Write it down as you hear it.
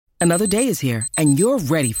Another day is here, and you're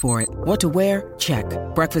ready for it. What to wear? Check.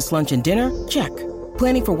 Breakfast, lunch, and dinner? Check.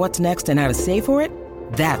 Planning for what's next and how to save for it?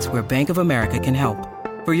 That's where Bank of America can help.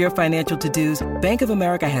 For your financial to-dos, Bank of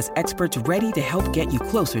America has experts ready to help get you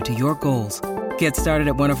closer to your goals. Get started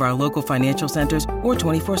at one of our local financial centers or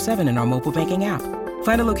 24/7 in our mobile banking app.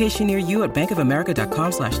 Find a location near you at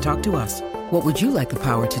bankofamerica.com/talktous. What would you like the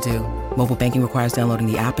power to do? Mobile banking requires downloading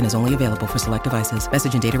the app and is only available for select devices.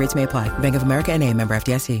 Message and data rates may apply. Bank of America N.A., member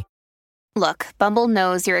FDIC. Look, Bumble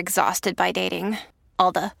knows you're exhausted by dating.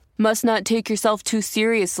 All the must not take yourself too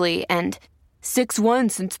seriously and 6'1"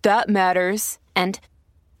 since that matters. And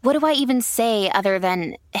what do I even say other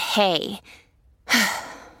than, hey?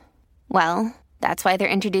 Well, that's why they're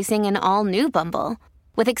introducing an all-new Bumble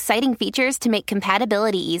with exciting features to make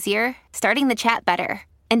compatibility easier, starting the chat better,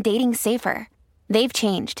 and dating safer. They've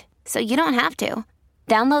changed, so you don't have to.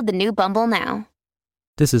 Download the new Bumble now.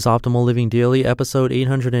 This is Optimal Living Daily, episode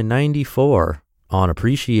 894, on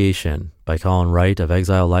Appreciation by Colin Wright of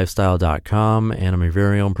ExileLifestyle.com, and I'm your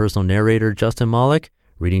very own personal narrator, Justin Malik,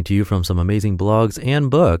 reading to you from some amazing blogs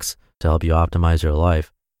and books to help you optimize your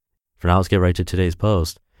life. For now, let's get right to today's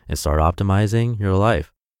post and start optimizing your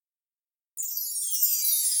life.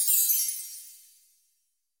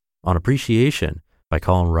 On Appreciation by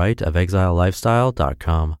Colin Wright of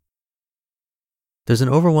ExileLifestyle.com. There's an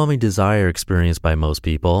overwhelming desire experienced by most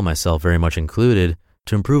people, myself very much included,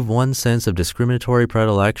 to improve one's sense of discriminatory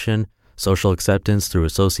predilection, social acceptance through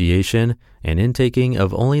association, and intaking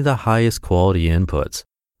of only the highest quality inputs,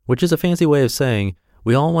 which is a fancy way of saying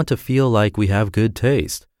we all want to feel like we have good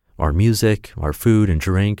taste. Our music, our food and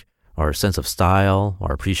drink, our sense of style,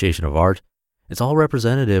 our appreciation of art, it's all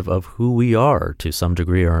representative of who we are to some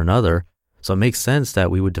degree or another, so it makes sense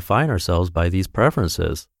that we would define ourselves by these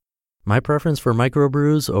preferences. My preference for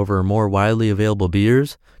microbrews over more widely available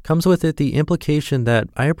beers comes with it the implication that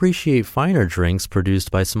I appreciate finer drinks produced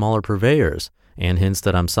by smaller purveyors, and hints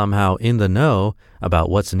that I'm somehow in the know about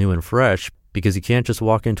what's new and fresh, because you can't just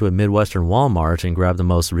walk into a Midwestern Walmart and grab the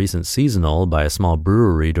most recent seasonal by a small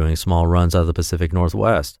brewery doing small runs out of the Pacific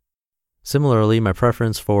Northwest. Similarly, my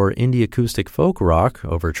preference for indie acoustic folk rock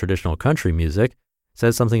over traditional country music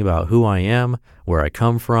says something about who I am, where I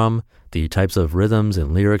come from, the types of rhythms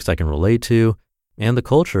and lyrics I can relate to, and the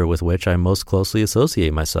culture with which I most closely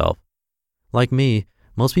associate myself. Like me,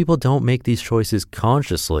 most people don't make these choices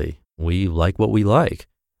consciously. We like what we like.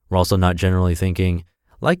 We're also not generally thinking,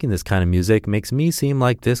 liking this kind of music makes me seem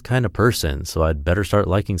like this kind of person, so I'd better start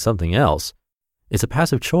liking something else. It's a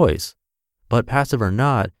passive choice. But passive or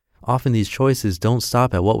not, often these choices don't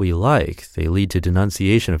stop at what we like. They lead to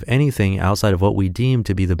denunciation of anything outside of what we deem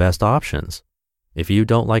to be the best options. If you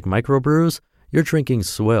don't like microbrews, you're drinking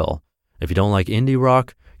swill. If you don't like indie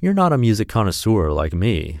rock, you're not a music connoisseur like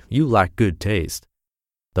me. You lack good taste.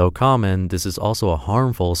 Though common, this is also a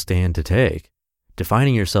harmful stand to take.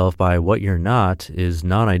 Defining yourself by what you're not is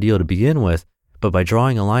not ideal to begin with, but by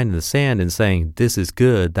drawing a line in the sand and saying this is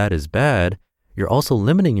good, that is bad, you're also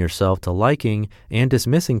limiting yourself to liking and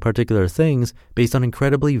dismissing particular things based on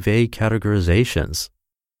incredibly vague categorizations.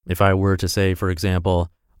 If I were to say, for example,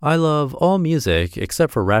 I love all music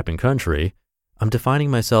except for rap and country, I'm defining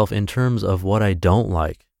myself in terms of what I don't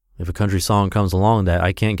like. If a country song comes along that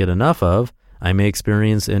I can't get enough of, I may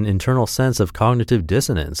experience an internal sense of cognitive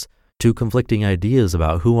dissonance, two conflicting ideas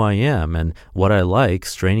about who I am and what I like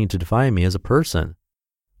straining to define me as a person.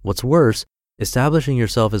 What's worse, establishing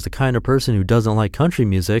yourself as the kind of person who doesn't like country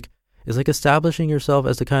music is like establishing yourself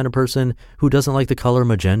as the kind of person who doesn't like the color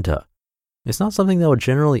magenta. It's not something that will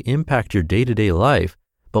generally impact your day-to-day life,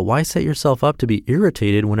 but why set yourself up to be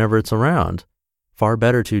irritated whenever it's around? Far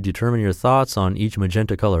better to determine your thoughts on each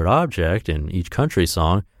magenta-colored object in each country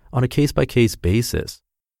song on a case-by-case basis.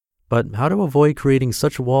 But how to avoid creating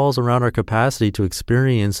such walls around our capacity to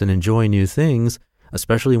experience and enjoy new things,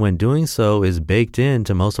 especially when doing so is baked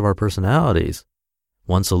into most of our personalities?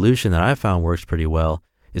 One solution that I found works pretty well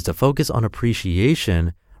is to focus on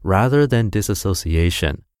appreciation rather than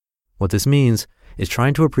disassociation. What this means is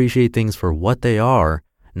trying to appreciate things for what they are,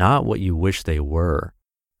 not what you wish they were.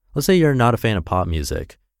 Let's say you're not a fan of pop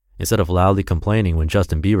music. Instead of loudly complaining when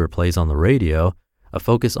Justin Bieber plays on the radio, a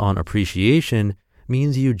focus on appreciation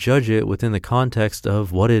means you judge it within the context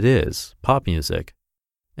of what it is, pop music.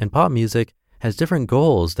 And pop music has different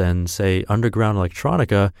goals than, say, underground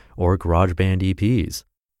electronica or garage band EPs.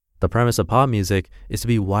 The premise of pop music is to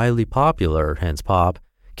be widely popular, hence pop,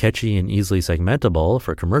 catchy and easily segmentable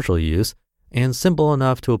for commercial use, and simple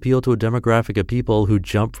enough to appeal to a demographic of people who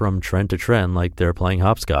jump from trend to trend like they're playing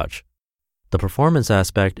hopscotch. The performance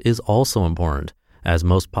aspect is also important, as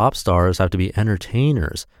most pop stars have to be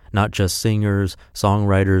entertainers, not just singers,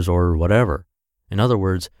 songwriters, or whatever. In other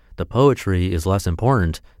words, the poetry is less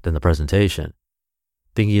important than the presentation.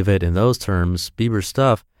 Thinking of it in those terms, Bieber's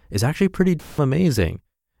stuff is actually pretty amazing.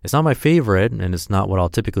 It's not my favorite, and it's not what I'll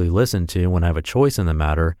typically listen to when I have a choice in the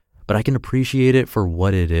matter, but I can appreciate it for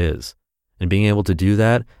what it is. And being able to do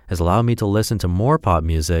that has allowed me to listen to more pop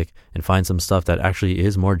music and find some stuff that actually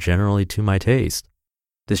is more generally to my taste.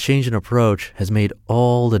 This change in approach has made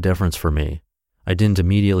all the difference for me. I didn't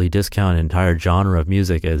immediately discount an entire genre of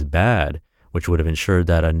music as bad, which would have ensured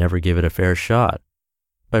that I'd never give it a fair shot.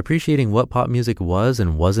 By appreciating what pop music was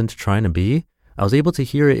and wasn't trying to be, I was able to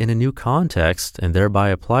hear it in a new context and thereby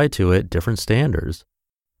apply to it different standards.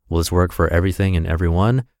 Will this work for everything and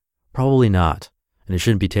everyone? Probably not. And it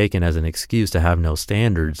shouldn't be taken as an excuse to have no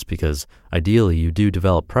standards because ideally you do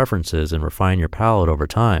develop preferences and refine your palate over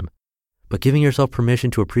time. But giving yourself permission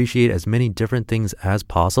to appreciate as many different things as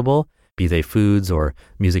possible, be they foods or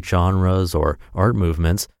music genres or art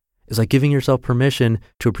movements, is like giving yourself permission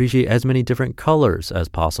to appreciate as many different colors as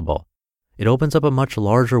possible. It opens up a much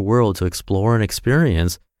larger world to explore and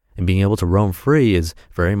experience, and being able to roam free is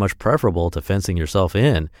very much preferable to fencing yourself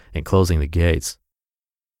in and closing the gates.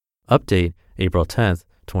 Update, April 10th,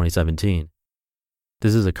 2017.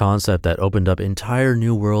 This is a concept that opened up entire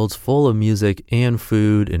new worlds full of music and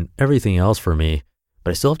food and everything else for me,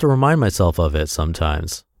 but I still have to remind myself of it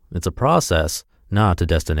sometimes. It's a process, not a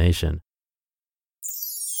destination.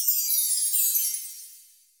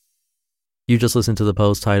 You just listened to the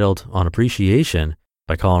post titled On Appreciation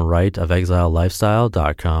by Colin Wright of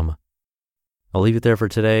ExileLifestyle.com. I'll leave it there for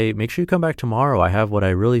today. Make sure you come back tomorrow. I have what I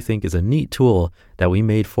really think is a neat tool that we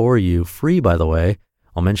made for you, free by the way.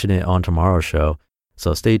 I'll mention it on tomorrow's show.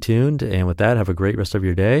 So stay tuned, and with that, have a great rest of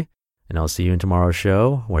your day, and I'll see you in tomorrow's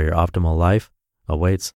show where your optimal life awaits.